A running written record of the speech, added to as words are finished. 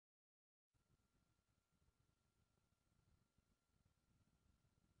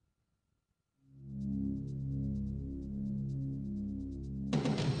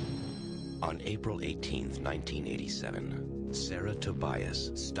On April 18th, 1987, Sarah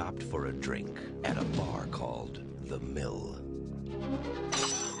Tobias stopped for a drink at a bar called The Mill.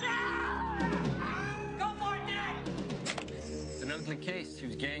 Go for it, Dad! It's an ugly case. He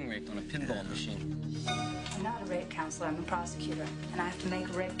was gang raped on a pinball machine. I'm not a rape counselor, I'm a prosecutor, and I have to make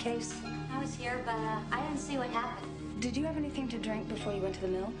a rape case. I was here, but I didn't see what happened. Did you have anything to drink before you went to the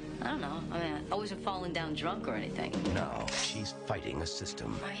mill? I don't know. I mean, I wasn't falling down drunk or anything. Now she's fighting a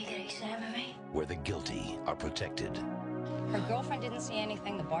system Are you gonna examine me? where the guilty are protected. Her girlfriend didn't see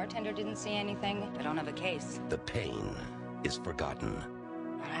anything, the bartender didn't see anything. I don't have a case. The pain is forgotten.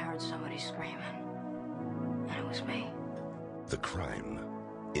 And I heard somebody screaming. And it was me. The crime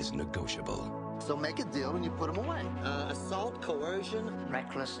is negotiable. So make a deal and you put him away. Assault, coercion,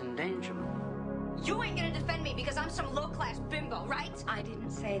 Reckless endangerment. You ain't gonna defend me because I'm some low-class bimbo, right? I didn't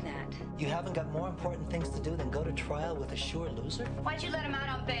say that. You haven't got more important things to do than go to trial with a sure loser? Why'd you let him out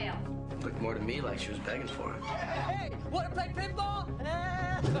on bail? Looked more to me like she was begging for it. Hey, wanna play pinball?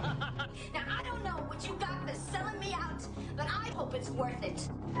 Now, I don't know what you got for selling me out, but I hope it's worth it.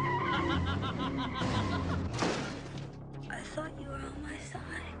 I thought you were on my side.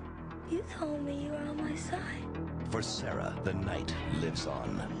 You told me you were on my side. For Sarah, the night lives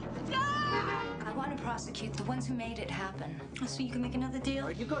on. I want to prosecute the ones who made it happen. So you can make another deal?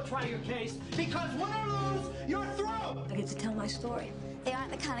 You go try your case, because win or lose, you're through! I get to tell my story. They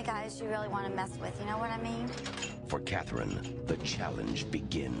aren't the kind of guys you really want to mess with, you know what I mean? For Catherine, the challenge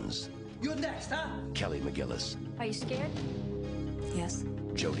begins. You're next, huh? Kelly McGillis, Are you scared? Yes.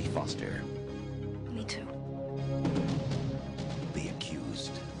 Jodie Foster, Me too. the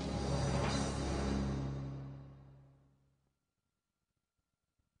accused.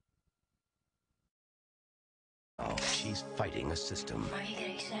 Now she's fighting a system Are you gonna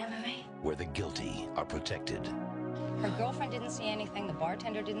examine me? where the guilty are protected. Her girlfriend didn't see anything, the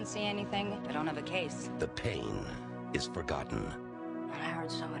bartender didn't see anything. I don't have a case. The pain is forgotten. And I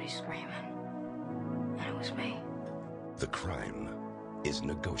heard somebody screaming. And it was me. The crime is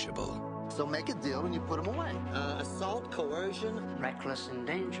negotiable. so make a deal and you put him away. Assault, coercion, Reckless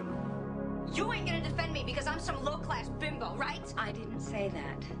endangerment. You ain't gonna defend me because I'm some low-class bimbo, right? I didn't say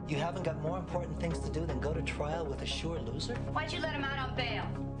that. You haven't got more important things to do than go to trial with a sure loser? Why'd you let him out on bail?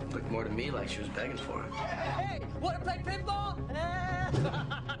 Looked more to me like she was begging for it. Hey, wanna play pinball? Now,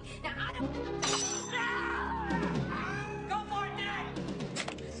 I don't... Go for it, Dad!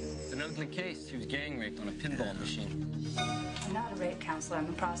 It's an ugly case. He was gang raped on a pinball machine. I'm not a rape counselor, I'm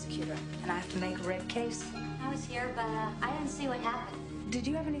a prosecutor, and I have to make a rape case. I was here, but I didn't see what happened. Did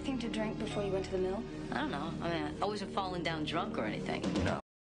you have anything to drink before you went to the mill? I don't know. I mean, I wasn't falling down drunk or anything. No.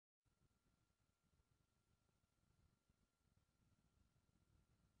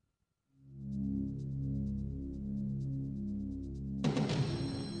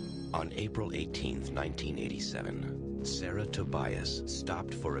 On April 18th, 1987, Sarah Tobias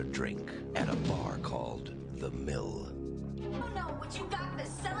stopped for a drink at a bar called The Mill. I don't know what you got for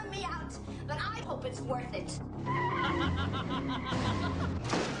selling me out, but I hope it's worth it.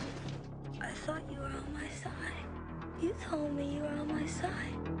 I thought you were on my side. You told me you were on my side.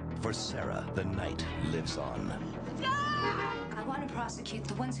 For Sarah, the night lives on. I want to prosecute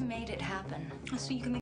the ones who made it happen. So you can make